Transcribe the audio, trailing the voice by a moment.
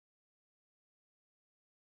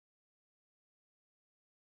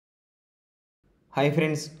Hi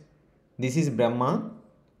friends, this is Brahma.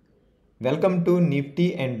 Welcome to Nifty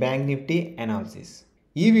and Bank Nifty analysis.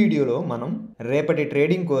 ఈ వీడియోలో మనం రేపటి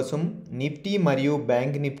ట్రేడింగ్ కోసం నిఫ్టీ మరియు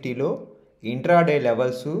బ్యాంక్ నిఫ్టీలో intraday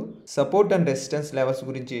levels, support and resistance levels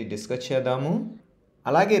గురించి డిస్కస్ చేద్దాము.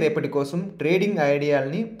 అలాగే రేపటి కోసం ట్రేడింగ్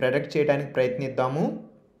ఐడియాల్ని ప్రెడిక్ట్ చేయడానికి ప్రయత్నిద్దాము.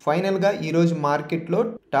 ఫైనల్గా ఈరోజు మార్కెట్లో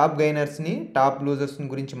టాప్ గైనర్స్ని, టాప్ లూజర్స్ని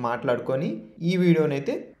గురించి మాట్లాడుకొని ఈ వీడియోని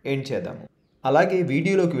అయితే ఎండ్ చేద్దాము. అలాగే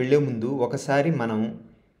వీడియోలోకి వెళ్ళే ముందు ఒకసారి మనం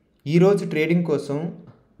ఈరోజు ట్రేడింగ్ కోసం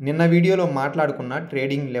నిన్న వీడియోలో మాట్లాడుకున్న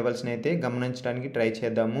ట్రేడింగ్ లెవెల్స్ని అయితే గమనించడానికి ట్రై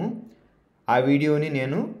చేద్దాము. ఆ వీడియోని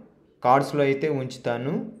నేను కార్డ్స్లో అయితే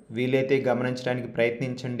ఉంచుతాను, వీలైతే గమనించడానికి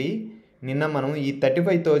ప్రయత్నించండి. నిన్న మనం ఈ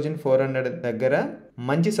 35,400 దగ్గర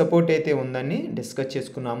మంచి సపోర్ట్ అయితే ఉందని డిస్కస్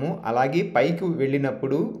చేసుకున్నాము. అలాగే పైకి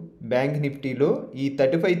వెళ్ళినప్పుడు బ్యాంక్ నిఫ్టీలో ఈ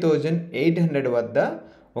 35,800 వద్ద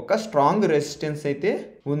ఒక స్ట్రాంగ్ రెసిస్టెన్స్ అయితే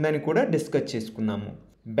ఉందని కూడా డిస్కస్ చేసుకున్నాము.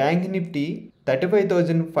 బ్యాంక్ నిఫ్టీ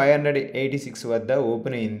 35,586 వద్ద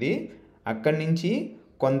ఓపెన్ అయింది. అక్కడి నుంచి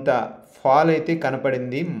కొంత ఫాల్ అయితే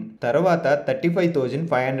కనపడింది. తర్వాత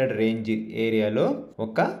 35,500 రేంజ్ ఏరియాలో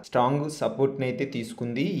ఒక స్ట్రాంగ్ సపోర్ట్ని అయితే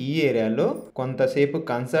తీసుకుంది. ఈ ఏరియాలో కొంతసేపు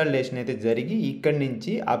కన్సాలిడేషన్ అయితే జరిగి ఇక్కడి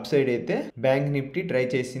నుంచి అప్ సైడ్ అయితే బ్యాంక్ నిఫ్టీ ట్రై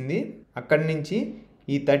చేసింది. అక్కడి నుంచి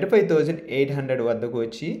ఈ 35,800 వద్దకు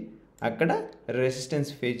వచ్చి అక్కడ రెసిస్టెన్స్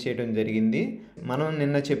ఫేస్ చేయడం జరిగింది. మనం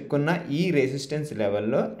నిన్న చెప్పుకున్న ఈ రెసిస్టెన్స్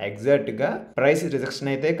లెవెల్లో ఎగ్జాక్ట్గా ప్రైస్ రిజెక్షన్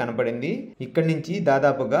అయితే కనపడింది. ఇక్కడ నుంచి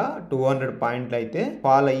దాదాపుగా 200 పాయింట్లు అయితే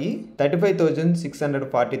ఫాల్ అయ్యి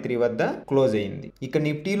 35,643 వద్ద క్లోజ్ అయింది. ఇక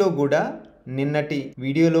నిఫ్టీలో కూడా నిన్నటి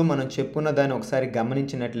వీడియోలో మనం చెప్పుకున్న దాన్ని ఒకసారి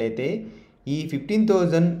గమనించినట్లయితే ఈ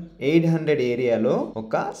 15,800 ఏరియాలో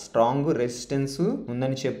ఒక స్ట్రాంగ్ రెసిస్టెన్స్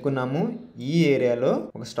ఉందని చెప్పుకున్నాము. ఈ ఏరియాలో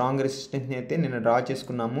ఒక స్ట్రాంగ్ రెసిస్టెన్స్ అయితే నిన్న డ్రా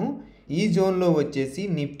చేసుకున్నాము. ఈ జోన్లో వచ్చేసి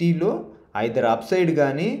నిఫ్టీలో ఐదర్ అప్ సైడ్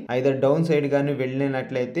కానీ ఐదర్ డౌన్ సైడ్ కానీ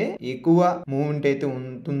వెళ్ళినట్లయితే ఎక్కువ మూవ్మెంట్ అయితే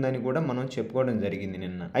ఉంటుందని కూడా మనం చెప్పుకోవడం జరిగింది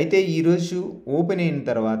నిన్న. అయితే ఈ రోజు ఓపెన్ అయిన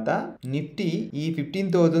తర్వాత నిఫ్టీ ఈ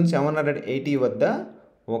 15,780 వద్ద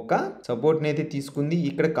ఒక సపోర్ట్ని అయితే తీసుకుంది.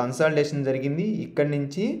 ఇక్కడ కన్సాలిడేషన్ జరిగింది. ఇక్కడ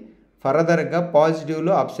నుంచి ఫర్దర్గా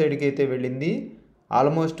పాజిటివ్లో అప్ సైడ్కి అయితే వెళ్ళింది.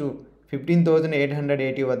 ఆల్మోస్ట్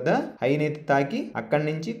 15,880 వద్ద హైని అయితే తాకి అక్కడి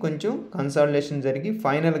నుంచి కొంచెం కన్సాలిడేషన్ జరిగి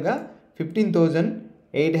ఫైనల్గా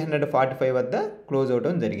 15,845 వద్ద క్లోజ్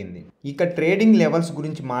అవడం జరిగింది. ఇక ట్రేడింగ్ లెవెల్స్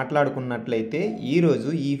గురించి మాట్లాడుకున్నట్లయితే ఈరోజు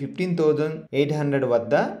ఈ 15,800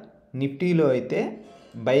 వద్ద నిఫ్టీలో అయితే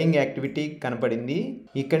బయింగ్ యాక్టివిటీ కనపడింది.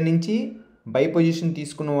 ఇక్కడి నుంచి బై పొజిషన్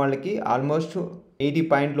తీసుకున్న వాళ్ళకి ఆల్మోస్ట్ 80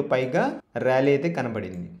 పాయింట్లు పైగా ర్యాలీ అయితే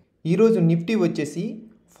కనపడింది. ఈరోజు నిఫ్టీ వచ్చేసి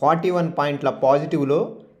 41 పాయింట్ల పాజిటివ్లో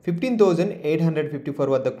 15,854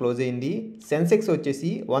 వద్ద క్లోజ్ అయింది. సెన్సెక్స్ వచ్చేసి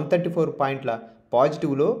 134 పాయింట్ల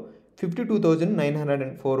పాజిటివ్లో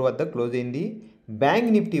 52,904 వద్ద క్లోజ్ అయింది. బ్యాంక్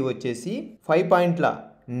నిఫ్టీ వచ్చేసి 5 పాయింట్ల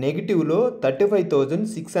నెగిటివ్లో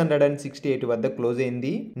 35,668 వద్ద క్లోజ్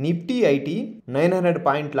అయింది. నిఫ్టీ ఐటీ 900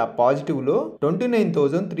 పాయింట్ల పాజిటివ్లో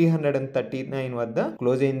 29,339 వద్ద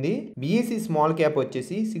క్లోజ్ అయింది. బీఎస్సీ స్మాల్ క్యాప్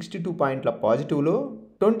వచ్చేసి 62 పాయింట్ల పాజిటివ్లో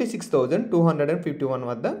 26,251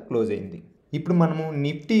 వద్ద క్లోజ్ అయింది. ఇప్పుడు మనము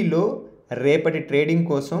నిఫ్టీలో రేపటి ట్రేడింగ్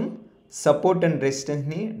కోసం సపోర్ట్ అండ్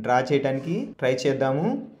రెసిస్టెన్స్ని డ్రా చేయడానికి ట్రై చేద్దాము.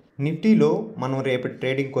 నిఫ్టీలో మనం రేపటి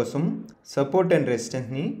ట్రేడింగ్ కోసం support and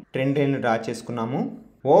రెసిస్టెన్స్ని trend line draw చేసుకున్నాము.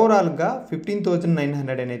 ఓవరాల్గా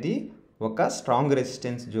 15,900 అనేది ఒక స్ట్రాంగ్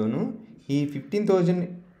రెసిస్టెన్స్ జోను. ఈ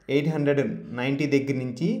 15,890 దగ్గర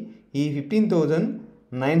నుంచి ఈ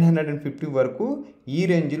 15,950 వరకు ఈ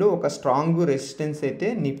రేంజ్లో ఒక స్ట్రాంగ్ రెసిస్టెన్స్ అయితే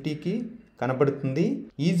నిఫ్టీకి కనపడుతుంది.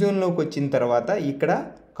 ఈ జోన్లోకి వచ్చిన తర్వాత ఇక్కడ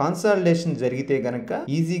కన్సాలిడేషన్ జరిగితే గనక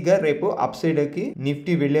ఈజీగా రేపు అప్ సైడ్కి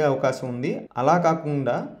నిఫ్టీ వెళ్ళే అవకాశం ఉంది. అలా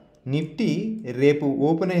కాకుండా నిఫ్టీ రేపు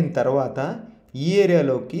ఓపెన్ అయిన తర్వాత ఈ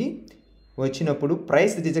ఏరియాలోకి వచ్చినప్పుడు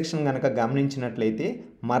ప్రైస్ రిజెక్షన్ కనుక గమనించినట్లయితే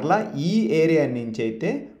మరలా ఈ ఏరియా నుంచి అయితే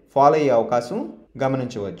ఫాలో అయ్యే అవకాశం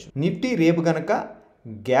గమనించవచ్చు. నిఫ్టీ రేపు కనుక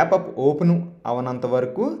గ్యాప్ అప్ ఓపెన్ అవనంత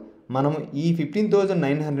వరకు మనము ఈ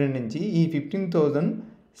 15,900 నుంచి ఈ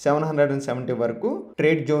 15,770 వరకు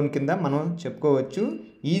ట్రేడ్ జోన్ కింద మనం చెప్పుకోవచ్చు.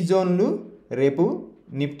 ఈ జోన్లు రేపు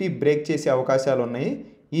నిఫ్టీ బ్రేక్ చేసే అవకాశాలు ఉన్నాయి.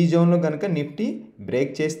 ఈ జోన్లో కనుక నిఫ్టీ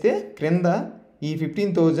బ్రేక్ చేస్తే క్రింద ఈ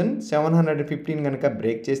 15,715 కనుక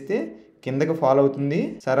బ్రేక్ చేస్తే కిందకి ఫాలో అవుతుంది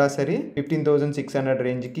సరాసరి 15,600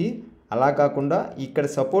 రేంజ్కి. అలా కాకుండా ఇక్కడ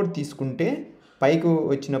సపోర్ట్ తీసుకుంటే పైకి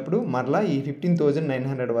వచ్చినప్పుడు మరలా ఈ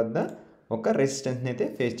 15,900 వద్ద ఒక రెసిస్టెన్స్ని అయితే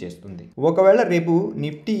ఫేస్ చేస్తుంది. ఒకవేళ రేపు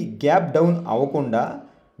నిఫ్టీ గ్యాప్ డౌన్ అవ్వకుండా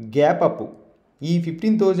గ్యాప్ అప్ ఈ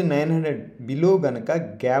 15,900 బిలో కనుక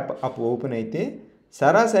గ్యాప్ అప్ ఓపెన్ అయితే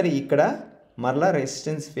సరాసరి ఇక్కడ మరలా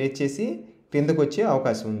రెసిస్టెన్స్ ఫేస్ చేసి కిందకు వచ్చే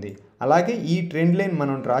అవకాశం ఉంది. అలాగే ఈ ట్రెండ్ లైన్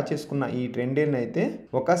మనం డ్రా చేసుకున్న ఈ ట్రెండ్ లైన్ అయితే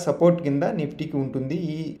ఒక సపోర్ట్ కింద నిఫ్టీకి ఉంటుంది.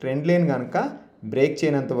 ఈ ట్రెండ్ లైన్ కనుక బ్రేక్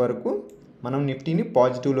చేయనంత వరకు మనం నిఫ్టీని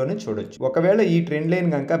పాజిటివ్లోనే చూడొచ్చు. ఒకవేళ ఈ ట్రెండ్ లైన్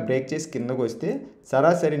కనుక బ్రేక్ చేసి కిందకు వస్తే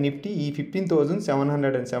సరాసరి నిఫ్టీ ఈ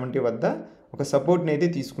 15,770 వద్ద ఒక సపోర్ట్ని అయితే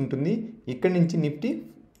తీసుకుంటుంది. ఇక్కడి నుంచి నిఫ్టీ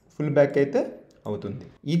ఫుల్ బ్యాక్ అయితే అవుతుంది.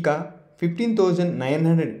 ఇక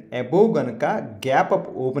 15,900 అబోవ్ కనుక గ్యాప్ అప్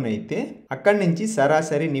ఓపెన్ అయితే అక్కడి నుంచి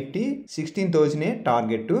సరాసరి నిఫ్టీ 16,000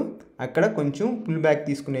 టార్గెట్. అక్కడ కొంచెం పుల్ బ్యాక్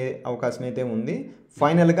తీసుకునే అవకాశం అయితే ఉంది.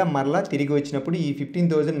 ఫైనల్గా మరలా తిరిగి వచ్చినప్పుడు ఈ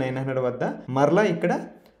 15,900 వద్ద మరలా ఇక్కడ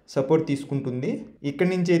సపోర్ట్ తీసుకుంటుంది. ఇక్కడి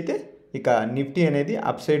నుంచి అయితే ఇక నిఫ్టీ అనేది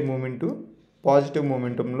అప్ సైడ్ మూమెంటు పాజిటివ్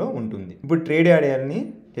మూమెంటంలో ఉంటుంది. ఇప్పుడు ట్రేడ్ ఐడియాని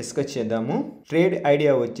డిస్కస్ చేద్దాము. ట్రేడ్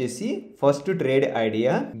ఐడియా వచ్చేసి first trade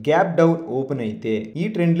idea gap down open అయితే ఈ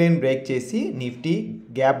ట్రెండ్ లైన్ బ్రేక్ చేసి నిఫ్టీ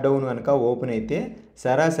గ్యాప్ డౌన్ కనుక ఓపెన్ అయితే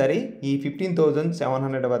సరాసరి ఈ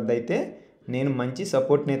 15,700 వద్ద అయితే నేను మంచి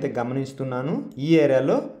సపోర్ట్ని అయితే గమనిస్తున్నాను. ఈ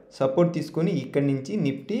ఏరియాలో సపోర్ట్ తీసుకొని ఇక్కడి నుంచి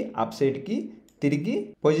నిఫ్టీ అప్ సైడ్కి తిరిగి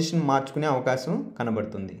పొజిషన్ మార్చుకునే అవకాశం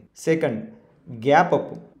కనబడుతుంది. సెకండ్ గ్యాప్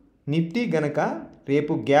అప్ నిఫ్టీ గనక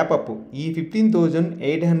రేపు గ్యాప్ అప్ ఈ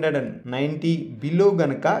 15,890 బిలో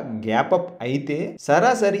గనక గ్యాప్ అప్ అయితే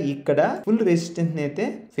సరాసరి ఇక్కడ ఫుల్ రెసిస్టెన్స్ అయితే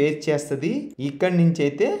ఫేస్ చేస్తుంది. ఇక్కడి నుంచి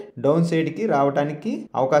అయితే డౌన్ సైడ్ కి రావడానికి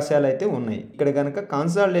అవకాశాలు అయితే ఉన్నాయి. ఇక్కడ గనక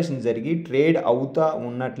కన్సాలిడేషన్ జరిగి ట్రేడ్ అవుతా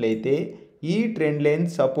ఉన్నట్లయితే ఈ ట్రెండ్ లైన్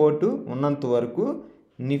సపోర్టు ఉన్నంత వరకు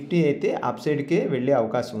నిఫ్టీ అయితే అప్ సైడ్కే వెళ్ళే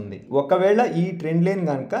అవకాశం ఉంది. ఒకవేళ ఈ ట్రెండ్ లైన్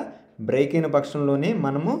కనుక బ్రేక్ అయిన పక్షంలోనే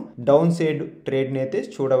మనము డౌన్ సైడ్ ట్రేడ్ని అయితే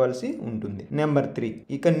చూడవలసి ఉంటుంది. నెంబర్ 3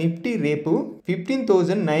 ఇక నిఫ్టీ రేపు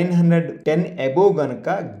 15,910 అబోవ్ గనక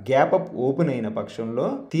గ్యాప్ అప్ ఓపెన్ అయిన పక్షంలో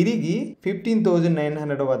తిరిగి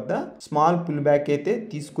 15,900 వద్ద స్మాల్ పుల్ బ్యాక్ అయితే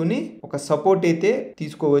తీసుకుని ఒక సపోర్ట్ అయితే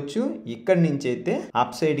తీసుకోవచ్చు. ఇక్కడి నుంచి అయితే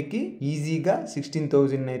అప్ సైడ్ కి ఈజీగా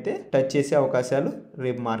 16,000 అయితే టచ్ చేసే అవకాశాలు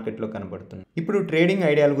రేపు మార్కెట్లో కనబడుతుంది. ఇప్పుడు ట్రేడింగ్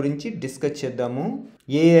ఐడియాల గురించి డిస్కస్ చేద్దాము.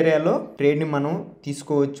 ఏ ఏరియాలో ట్రేడ్ని మనం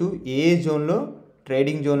తీసుకోవచ్చు, ఏ జోన్లో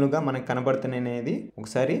ట్రేడింగ్ జోన్లుగా మనకు కనబడుతున్నాయి అనేది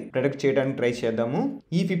ఒకసారి ప్రెడిక్ట్ చేయడానికి ట్రై చేద్దాము.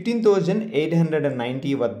 ఈ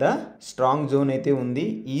 15,890 వద్ద స్ట్రాంగ్ జోన్ అయితే ఉంది.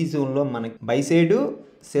 ఈ జోన్లో మనకి by side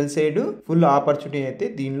cell side full opportunity అయితే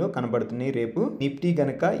దీనిలో కనబడుతున్నాయి. రేపు నిఫ్టీ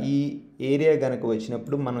గనక ఈ ఏరియా గనక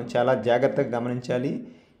వచ్చినప్పుడు మనం చాలా జాగ్రత్తగా గమనించాలి.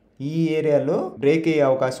 ఈ ఏరియాలో బ్రేక్ అయ్యే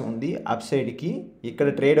అవకాశం ఉంది అప్ సైడ్ కి. ఇక్కడ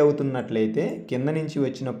ట్రేడ్ అవుతున్నట్లయితే కింద నుంచి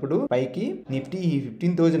వచ్చినప్పుడు పైకి నిఫ్టీ ఈ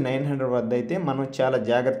 15,900 వద్ద అయితే మనం చాలా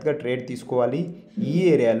జాగ్రత్తగా ట్రేడ్ తీసుకోవాలి. ఈ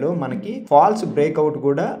ఏరియాలో మనకి ఫాల్స్ బ్రేక్అవుట్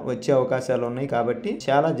కూడా వచ్చే అవకాశాలు ఉన్నాయి. కాబట్టి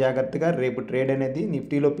చాలా జాగ్రత్తగా రేపు ట్రేడ్ అనేది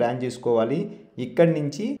నిఫ్టీలో ప్లాన్ చేసుకోవాలి. ఇక్కడి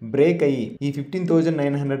నుంచి బ్రేక్ అయ్యి ఈ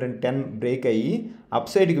 15,910 బ్రేక్ అయ్యి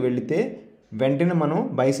అప్ సైడ్కి వెళితే వెంటనే మనం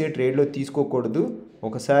బై సైడ్ ట్రేడ్లో తీసుకోకూడదు.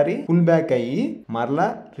 ఒకసారి ఫుల్ బ్యాక్ అయ్యి మరలా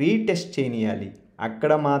రీటెస్ట్ చేయనియాలి.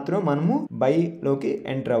 అక్కడ మాత్రం మనము బైలోకి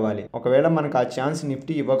ఎంటర్ అవ్వాలి. ఒకవేళ మనకు ఆ ఛాన్స్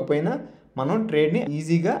నిఫ్టీ ఇవ్వకపోయినా మనం ట్రేడ్ని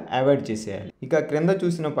ఈజీగా అవాయిడ్ చేసేయాలి. ఇక క్రింద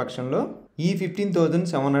చూసిన పక్షంలో ఈ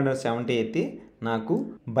 15,770 అయితే నాకు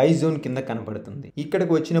బై జోన్ కింద కనపడుతుంది.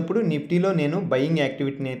 ఇక్కడికి వచ్చినప్పుడు నిఫ్టీలో నేను బయింగ్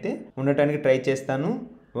యాక్టివిటీని అయితే ఉండటానికి ట్రై చేస్తాను.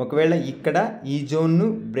 ఒకవేళ ఇక్కడ ఈ జోన్ను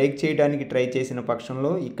బ్రేక్ చేయడానికి ట్రై చేసిన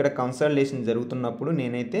పక్షంలో ఇక్కడ కన్సాలిడేషన్ జరుగుతున్నప్పుడు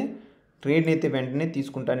నేనైతే ట్రేడ్ని అయితే వెంటనే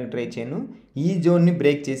తీసుకుంటానికి ట్రై చేయను. ఈ జోన్ని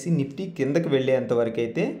బ్రేక్ చేసి నిఫ్టీ కిందకి వెళ్ళేంత వరకు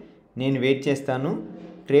అయితే నేను వెయిట్ చేస్తాను.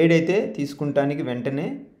 ట్రేడ్ అయితే తీసుకుంటానికి వెంటనే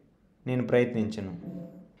నేను ప్రయత్నించను.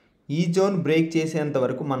 ఈ జోన్ బ్రేక్ చేసేంత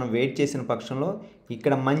వరకు మనం వెయిట్ చేసిన పక్షంలో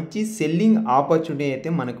ఇక్కడ మంచి సెల్లింగ్ ఆపర్చునిటీ అయితే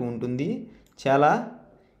మనకు ఉంటుంది. చాలా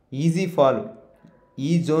ఈజీ ఫాల్.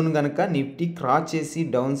 ఈ జోన్ కనుక నిఫ్టీ క్రాస్ చేసి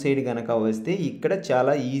డౌన్ సైడ్ కనుక వస్తే ఇక్కడ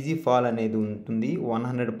చాలా ఈజీ ఫాల్ అనేది ఉంటుంది.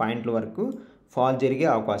 100 పాయింట్ల వరకు ఫాల్ జరిగే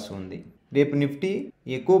అవకాశం ఉంది. రేపు నిఫ్టీ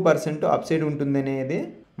ఎక్కువ పర్సెంట్ అప్ సైడ్ ఉంటుందనేది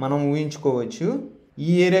మనం ఊహించుకోవచ్చు. ఈ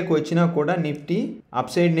ఏరియాకి వచ్చినా కూడా నిఫ్టీ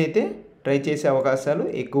అప్ సైడ్ని అయితే ట్రై చేసే అవకాశాలు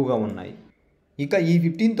ఎక్కువగా ఉన్నాయి. ఇక ఈ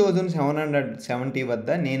 15,770 వద్ద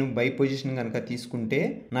నేను బై పొజిషన్ కనుక తీసుకుంటే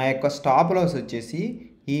నా యొక్క స్టాప్ లాస్ వచ్చేసి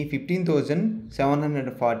ఈ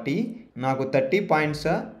 15,740 నాకు 30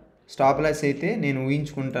 పాయింట్స్ స్టాప్ లాస్ అయితే నేను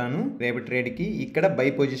ఊహించుకుంటాను రేపటి ట్రేడ్కి ఇక్కడ బై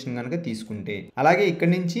పొజిషన్ కనుక తీసుకుంటే. అలాగే ఇక్కడ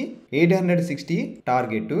నుంచి 860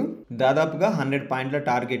 టార్గెట్, దాదాపుగా 100 పాయింట్ల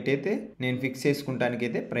టార్గెట్ అయితే నేను ఫిక్స్ చేసుకుంటానికి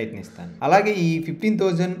అయితే ప్రయత్నిస్తాను. అలాగే ఈ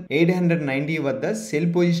 15,890 వద్ద సెల్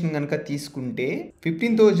పొజిషన్ కనుక తీసుకుంటే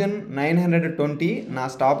 15,920 నా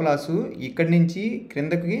స్టాప్ లాస్. ఇక్కడ నుంచి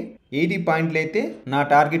క్రిందకి 80 పాయింట్లు అయితే నా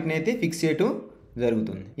టార్గెట్ని అయితే ఫిక్స్ చేయటం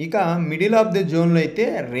జరుగుతుంది. ఇక మిడిల్ ఆఫ్ ద జోన్లో అయితే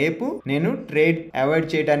రేపు నేను ట్రేడ్ అవాయిడ్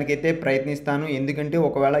చేయడానికి అయితే ప్రయత్నిస్తాను. ఎందుకంటే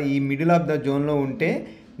ఒకవేళ ఈ మిడిల్ ఆఫ్ ద జోన్లో ఉంటే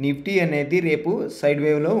నిఫ్టీ అనేది రేపు సైడ్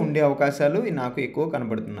వేవ్లో ఉండే అవకాశాలు నాకు ఎక్కువ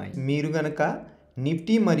కనబడుతున్నాయి. మీరు కనుక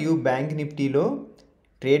నిఫ్టీ మరియు బ్యాంక్ నిఫ్టీలో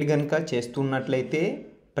ట్రేడ్ కనుక చేస్తున్నట్లయితే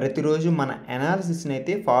ప్రతిరోజు మన అనాలిసిస్ని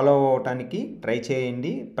అయితే ఫాలో అవ్వటానికి ట్రై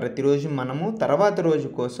చేయండి. ప్రతిరోజు మనము తర్వాత రోజు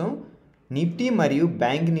కోసం నిఫ్టీ మరియు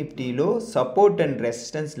బ్యాంక్ నిఫ్టీలో సపోర్ట్ అండ్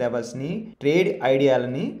రెసిస్టెన్స్ లెవెల్స్ని ట్రేడ్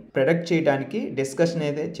ఐడియాలని ప్రెడిక్ట్ చేయడానికి డిస్కషన్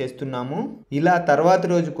అయితే చేస్తున్నాము. ఇలా తర్వాత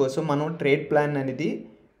రోజు కోసం మనం ట్రేడ్ ప్లాన్ అనేది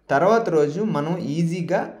తర్వాత రోజు మనం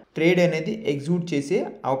ఈజీగా ట్రేడ్ అనేది ఎగ్జిక్యూట్ చేసే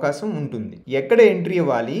అవకాశం ఉంటుంది. ఎక్కడ ఎంట్రీ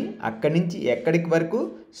ఇవ్వాలి, అక్కడి నుంచి ఎక్కడికి వరకు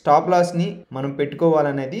స్టాప్ లాస్ని మనం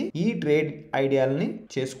పెట్టుకోవాలనేది ఈ ట్రేడ్ ఐడియాలని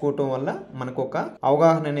చేసుకోవటం వల్ల మనకు ఒక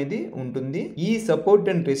అవగాహన అనేది ఉంటుంది. ఈ సపోర్ట్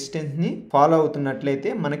అండ్ రెసిస్టెన్స్ని ఫాలో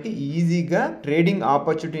అవుతున్నట్లయితే మనకి ఈజీగా ట్రేడింగ్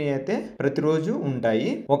ఆపర్చునిటీ అయితే ప్రతిరోజు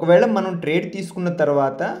ఉంటాయి. ఒకవేళ మనం ట్రేడ్ తీసుకున్న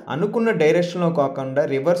తర్వాత అనుకున్న డైరెక్షన్లో కాకుండా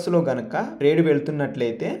రివర్స్లో గనక ట్రేడ్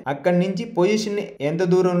వెళ్తున్నట్లయితే అక్కడి నుంచి పొజిషన్ ఎంత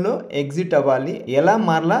దూరంలో ఎగ్జిట్ అవ్వాలి, ఎలా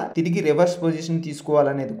మరలా తిరిగి రివర్స్ పొజిషన్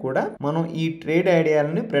తీసుకోవాలనేది కూడా మనం ఈ ట్రేడ్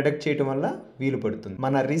ఐడియాలను ప్రెడిక్ట్ చేయడం వల్ల వీలు పడుతుంది.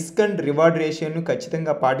 మన రిస్క్ అండ్ రివార్డ్ రేషియోను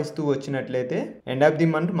ఖచ్చితంగా పాటిస్తూ వచ్చినట్లయితే ఎండ్ ఆఫ్ ది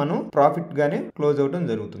మంత్ మనం ప్రాఫిట్ గానే క్లోజ్ అవడం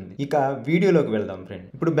జరుగుతుంది. ఇక వీడియోలోకి వెళ్దాం ఫ్రెండ్.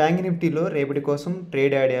 ఇప్పుడు బ్యాంక్ నిఫ్టీలో రేపటి కోసం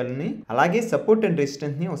ట్రేడ్ ఐడియాలని అలాగే సపోర్ట్ అండ్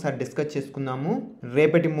రెసిస్టెన్స్ ని ఒకసారి డిస్కస్ చేసుకుందాము.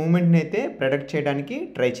 రేపటి మూవ్మెంట్ ని అయితే ప్రెడిక్ట్ చేయడానికి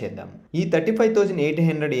ట్రై చేద్దాం. ఈ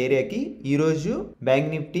 35,800 ఏరియాకి ఈరోజు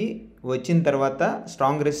బ్యాంక్ నిఫ్టీ వచ్చిన తర్వాత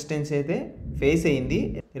స్ట్రాంగ్ రెసిస్టెన్స్ అయితే ఫేస్ అయింది.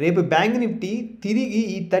 రేపు బ్యాంక్ నిఫ్టీ తిరిగి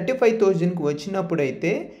ఈ 35,000కి వచ్చినప్పుడు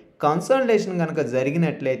అయితే కన్సల్టేషన్ కనుక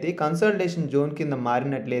జరిగినట్లయితే, కన్సల్టేషన్ జోన్ కింద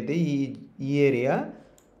మారినట్లయితే ఈ ఏరియా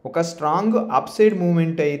ఒక స్ట్రాంగ్ అప్ సైడ్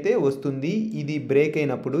మూవ్మెంట్ అయితే వస్తుంది. ఇది బ్రేక్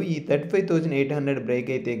అయినప్పుడు ఈ 35,800 బ్రేక్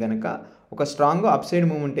అయితే కనుక ఒక స్ట్రాంగ్ అప్ సైడ్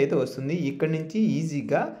మూవ్మెంట్ అయితే వస్తుంది. ఇక్కడ నుంచి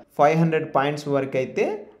ఈజీగా 500 పాయింట్స్ వరకు అయితే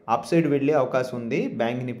అప్ సైడ్ వెళ్ళే అవకాశం ఉంది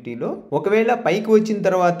బ్యాంక్ నిఫ్టీలో. ఒకవేళ పైకి వచ్చిన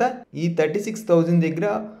తర్వాత ఈ 36,000 దగ్గర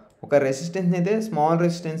ఒక రెసిస్టెన్స్ అయితే స్మాల్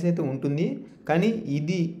రెసిస్టెన్స్ అయితే ఉంటుంది. కానీ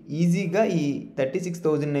ఇది ఈజీగా ఈ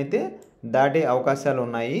 36,000 అయితే దాటే అవకాశాలు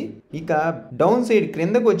ఉన్నాయి. ఇక డౌన్ సైడ్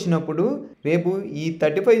క్రిందకు వచ్చినప్పుడు రేపు ఈ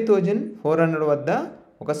 35,400 వద్ద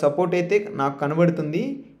ఒక సపోర్ట్ అయితే నాకు కనబడుతుంది.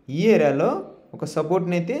 ఈ ఏరియాలో ఒక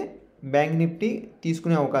సపోర్ట్ని అయితే బ్యాంక్ నిఫ్టీ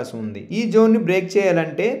తీసుకునే అవకాశం ఉంది. ఈ జోన్ని బ్రేక్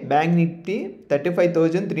చేయాలంటే బ్యాంక్ నిఫ్టీ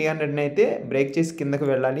 35,300 అయితే బ్రేక్ చేసి కిందకు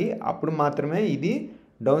వెళ్ళాలి. అప్పుడు మాత్రమే ఇది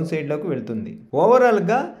డౌన్ సైడ్లోకి వెళ్తుంది.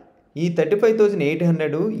 ఓవరాల్గా ఈ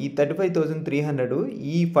 35,800 ఈ 35,300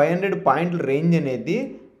 ఈ 500 పాయింట్ల రేంజ్ అనేది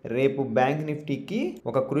రేపు బ్యాంక్ నిఫ్టీకి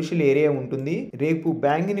ఒక క్రూషియల్ ఏరియా ఉంటుంది. రేపు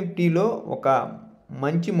బ్యాంక్ నిఫ్టీలో ఒక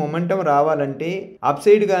మంచి మొమెంటం రావాలంటే అప్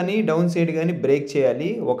సైడ్ కానీ డౌన్ సైడ్ కానీ బ్రేక్ చేయాలి.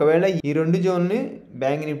 ఒకవేళ ఈ రెండు జోన్ని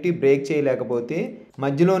బ్యాంక్ నిఫ్టీ బ్రేక్ చేయలేకపోతే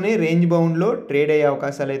మధ్యలోనే రేంజ్ బౌండ్లో ట్రేడ్ అయ్యే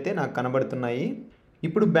అవకాశాలు అయితే నాకు కనబడుతున్నాయి.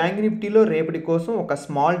 ఇప్పుడు బ్యాంక్ నిఫ్టీలో రేపటి కోసం ఒక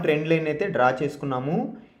స్మాల్ ట్రెండ్ లైన్ అయితే డ్రా చేసుకున్నాము.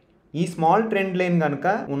 ఈ స్మాల్ ట్రెండ్ లైన్ కనుక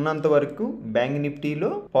ఉన్నంత వరకు బ్యాంక్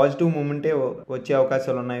నిఫ్టీలో పాజిటివ్ మూమెంటే వచ్చే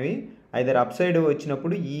అవకాశాలు ఉన్నాయి. ఐదర్ అప్ సైడ్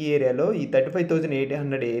వచ్చినప్పుడు ఈ ఏరియాలో ఈ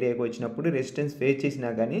 35,800 ఏరియాకి వచ్చినప్పుడు రెసిస్టెన్స్ ఫేస్ చేసినా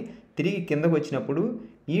కానీ తిరిగి కిందకు వచ్చినప్పుడు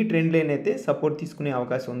ఈ ట్రెండ్ లైన్ అయితే సపోర్ట్ తీసుకునే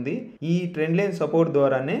అవకాశం ఉంది. ఈ ట్రెండ్ లైన్ సపోర్ట్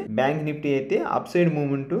ద్వారానే బ్యాంక్ నిఫ్టీ అయితే అప్ సైడ్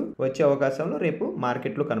మూవ్మెంట్ వచ్చే అవకాశాలు రేపు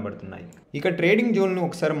మార్కెట్లో కనబడుతున్నాయి. ఇక ట్రేడింగ్ జోన్ను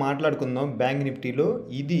ఒకసారి మాట్లాడుకుందాం. బ్యాంక్ నిఫ్టీలో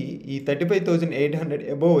ఇది ఈ 35,800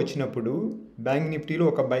 అబోవ్ వచ్చినప్పుడు బ్యాంక్ నిఫ్టీలో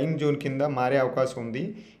ఒక బయింగ్ జోన్ కింద మారే అవకాశం ఉంది.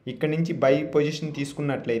 ఇక్కడ నుంచి బై పొజిషన్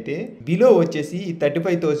తీసుకున్నట్లయితే బిలో వచ్చేసి ఈ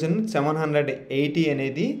 35,780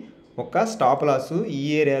 అనేది ఒక స్టాప్ లాసు. ఈ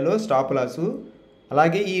ఏరియాలో స్టాప్ లాసు.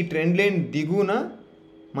 అలాగే ఈ ట్రెండ్ లైన్ దిగువన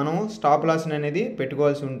మనం స్టాప్ లాస్ని అనేది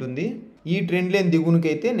పెట్టుకోవాల్సి ఉంటుంది. ఈ ట్రెండ్ లైన్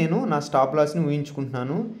దిగువనకైతే నేను నా స్టాప్ లాస్ని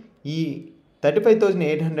ఊహించుకుంటున్నాను. ఈ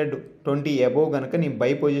 35,820 అబోవ్ కనుక నేను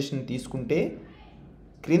బై పొజిషన్ తీసుకుంటే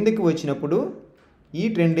క్రిందకి వచ్చినప్పుడు ఈ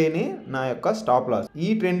ట్రెండ్ లైనే నా యొక్క స్టాప్ లాస్. ఈ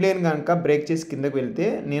ట్రెండ్ లైన్ కనుక బ్రేక్ చేసి కిందకి వెళ్తే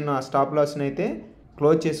నేను ఆ స్టాప్ లాస్ని అయితే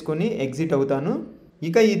క్లోజ్ చేసుకొని ఎగ్జిట్ అవుతాను.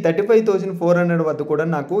 ఇక ఈ 35,400 వద్ద కూడా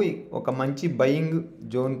నాకు ఒక మంచి బయింగ్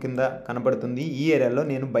జోన్ కింద కనబడుతుంది. ఈ ఏరియాలో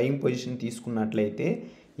నేను బయింగ్ పొజిషన్ తీసుకున్నట్లయితే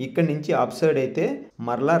ఇక్కడ నుంచి అప్ సైడ్ అయితే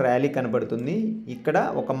మరలా ర్యాలీ కనబడుతుంది. ఇక్కడ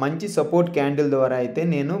ఒక మంచి సపోర్ట్ క్యాండిల్ ద్వారా అయితే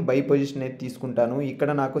నేను బై పొజిషన్ అయితే తీసుకుంటాను. ఇక్కడ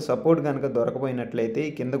నాకు సపోర్ట్ కనుక దొరకపోయినట్లయితే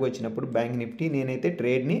కిందకు వచ్చినప్పుడు బ్యాంక్ నిఫ్టీ నేనైతే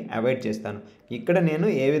ట్రేడ్ని అవాయిడ్ చేస్తాను. ఇక్కడ నేను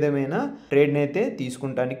ఏ విధమైన ట్రేడ్ని అయితే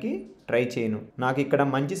తీసుకుంటానికి ట్రై చేయను. నాకు ఇక్కడ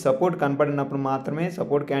మంచి సపోర్ట్ కనపడినప్పుడు మాత్రమే,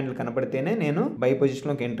 సపోర్ట్ క్యాండిల్ కనపడితేనే నేను బై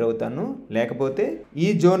పొజిషన్లోకి ఎంటర్ అవుతాను. లేకపోతే ఈ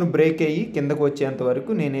జోన్ బ్రేక్ అయ్యి కిందకు వచ్చేంత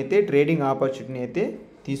వరకు నేనైతే ట్రేడింగ్ ఆపర్చునిటీ అయితే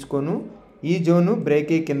తీసుకోను. ఈ జోను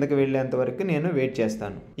బ్రేక్ అయ్యి కిందకి వెళ్ళేంత వరకు నేను వెయిట్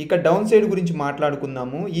చేస్తాను. ఇక డౌన్ సైడ్ గురించి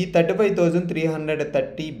మాట్లాడుకుందాము. ఈ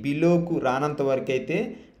 35,330 బిలోకు రానంత వరకు అయితే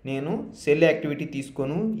నేను సెల్ యాక్టివిటీ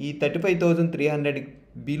తీసుకోను. ఈ 35,300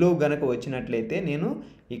 బిలో గనక వచ్చినట్లయితే నేను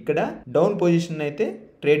ఇక్కడ డౌన్ పొజిషన్ అయితే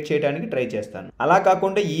ట్రేడ్ చేయడానికి ట్రై చేస్తాను. అలా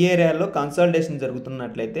కాకుండా ఈ ఏరియాలో కన్సల్టేషన్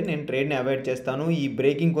జరుగుతున్నట్లయితే నేను ట్రేడ్ని అవాయిడ్ చేస్తాను. ఈ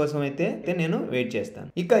బ్రేకింగ్ కోసం అయితే నేను వెయిట్ చేస్తాను.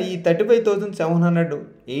 ఇక ఈ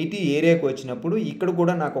 35,780 ఏరియాకి వచ్చినప్పుడు ఇక్కడ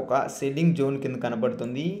కూడా నాకు ఒక సెల్లింగ్ జోన్ కింద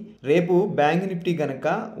కనబడుతుంది. రేపు బ్యాంక్ నిఫ్టీ కనుక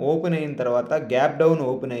ఓపెన్ అయిన తర్వాత గ్యాప్ డౌన్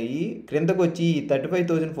ఓపెన్ అయ్యి క్రిందకు వచ్చి ఈ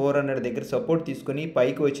 35,400 దగ్గర సపోర్ట్ తీసుకొని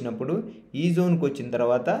పైకి వచ్చినప్పుడు ఈ జోన్కి వచ్చిన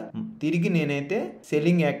తర్వాత తిరిగి నేనైతే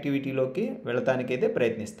సెల్లింగ్ యాక్టివిటీలోకి వెళ్ళటానికైతే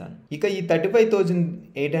ప్రయత్నిస్తాను. ఇక ఈ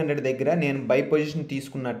 35,800 దగ్గర నేను బై పొజిషన్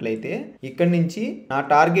తీసుకున్నట్లయితే ఇక్కడ నుంచి నా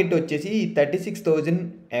టార్గెట్ వచ్చేసి ఈ 36,000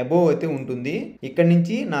 అబోవ్ అయితే ఉంటుంది. ఇక్కడ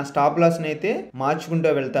నుంచి నా స్టాప్ లాస్ అయితే మార్చుకుంటూ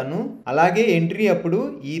వెళ్తాను. అలాగే ఎంట్రీ అప్పుడు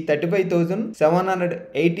ఈ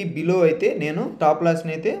 35,780 బిలో అయితే నేను స్టాప్ లాస్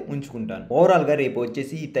అయితే ఉంచుకుంటాను. ఓవరాల్ గా రేపు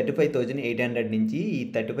వచ్చేసి ఈ 35,800 నుంచి ఈ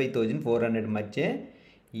 35,400 మధ్య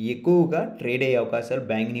ఎక్కువగా ట్రేడ్ అయ్యే అవకాశాలు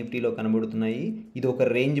బ్యాంక్ నిఫ్టీలో కనబడుతున్నాయి. ఇది ఒక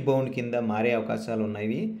రేంజ్ బౌండ్ కింద మారే అవకాశాలు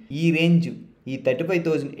ఉన్నాయి. ఈ రేంజ్ ఈ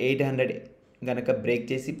 35,800 గనక బ్రేక్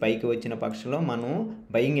చేసి పైకి వచ్చిన పక్షంలో మనం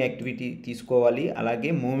బయింగ్ యాక్టివిటీ తీసుకోవాలి. అలాగే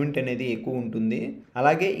మూమెంట్ అనేది ఎక్కువ ఉంటుంది.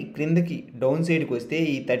 అలాగే ఈ క్రిందకి డౌన్ సైడ్కి వస్తే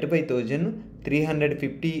ఈ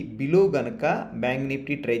 35,350 బిలో గనక బ్యాంక్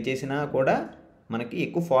నిఫ్టీ ట్రై చేసినా కూడా మనకి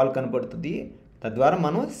ఎక్కువ ఫాల్ కనపడుతుంది. తద్వారా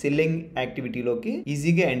మనం సెల్లింగ్ యాక్టివిటీలోకి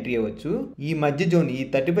ఈజీగా ఎంట్రీ అవ్వచ్చు. ఈ మధ్య జోన్ ఈ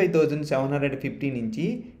 35,750 నుంచి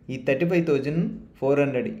ఈ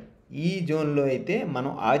 35,400 ఈ జోన్లో అయితే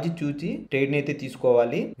మనం ఆచి చూచి ట్రేడ్ని అయితే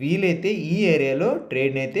తీసుకోవాలి. వీలైతే ఈ ఏరియాలో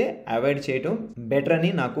ట్రేడ్ని అయితే అవాయిడ్ చేయడం బెటర్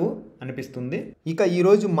అని నాకు అనిపిస్తుంది. ఇక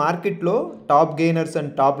ఈరోజు మార్కెట్లో top gainers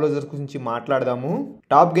and top losers గురించి మాట్లాడదాము.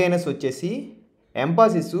 టాప్ గెయినర్స్ వచ్చేసి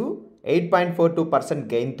ఎంపాసిస్ 8.42%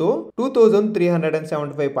 గెయిన్తో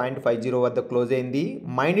 2,375.50 వద్ద క్లోజ్ అయింది.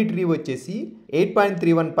 మైండ్ ట్రీ వచ్చేసి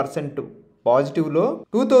 8.31% పాజిటివ్లో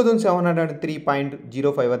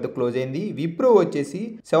 2,703.05 వద్ద క్లోజ్ అయింది. విప్రో వచ్చేసి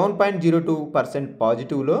 7.02%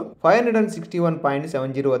 పాజిటివ్లో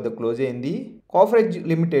 561.70 వద్ద క్లోజ్ అయింది. కాఫరేజ్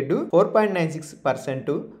లిమిటెడ్ 4.96%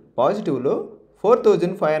 పాజిటివ్లో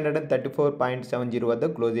 4,534.70 వద్ద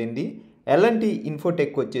క్లోజ్ అయింది. L&T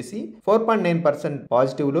ఇన్ఫోటెక్ వచ్చేసి 4.9%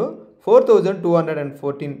 పాజిటివ్లో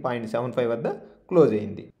 4,214.75 వద్ద క్లోజ్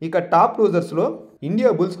అయింది. ఇక టాప్ లూజర్స్లో ఇండియా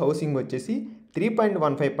బుల్స్ హౌసింగ్ వచ్చేసి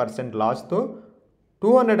 3.15% లాస్తో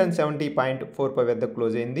 270.45 వద్ద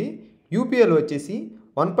క్లోజ్ అయింది. యూపీఎల్ వచ్చేసి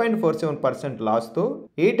 1.47% లాస్తో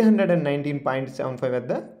 819.75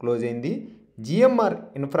 వద్ద క్లోజ్ అయింది. జిఎంఆర్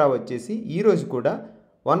ఇన్ఫ్రా వచ్చేసి ఈరోజు కూడా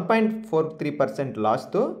 1.43%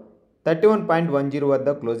 లాస్తో 31.10 వద్ద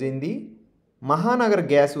క్లోజ్ అయింది. మహానగర్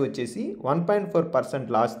గ్యాస్ వచ్చేసి 1.4%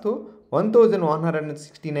 లాస్తో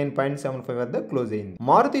 1,169.75 వద్ద క్లోజ్ అయింది.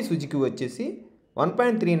 మారుతి సుజుకి వచ్చేసి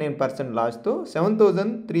 1.39% లాస్తో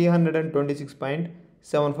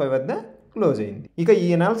 7,326.75 వద్ద క్లోజ్ అయింది. ఇక ఈ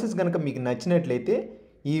అనాలిసిస్ కనుక మీకు నచ్చినట్లయితే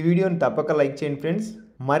ఈ వీడియోని తప్పక లైక్ చేయండి ఫ్రెండ్స్.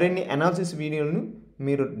 మరిన్ని అనాలిసిస్ వీడియోలను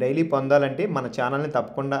మీరు డైలీ పొందాలంటే మన ఛానల్ని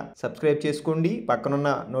తప్పకుండా సబ్స్క్రైబ్ చేసుకోండి. పక్కనున్న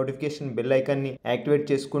నోటిఫికేషన్ బెల్ ఐకాన్ని యాక్టివేట్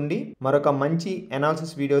చేసుకోండి. మరొక మంచి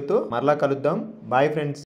అనాలిసిస్ వీడియోతో మరలా కలుద్దాం. Bye friends.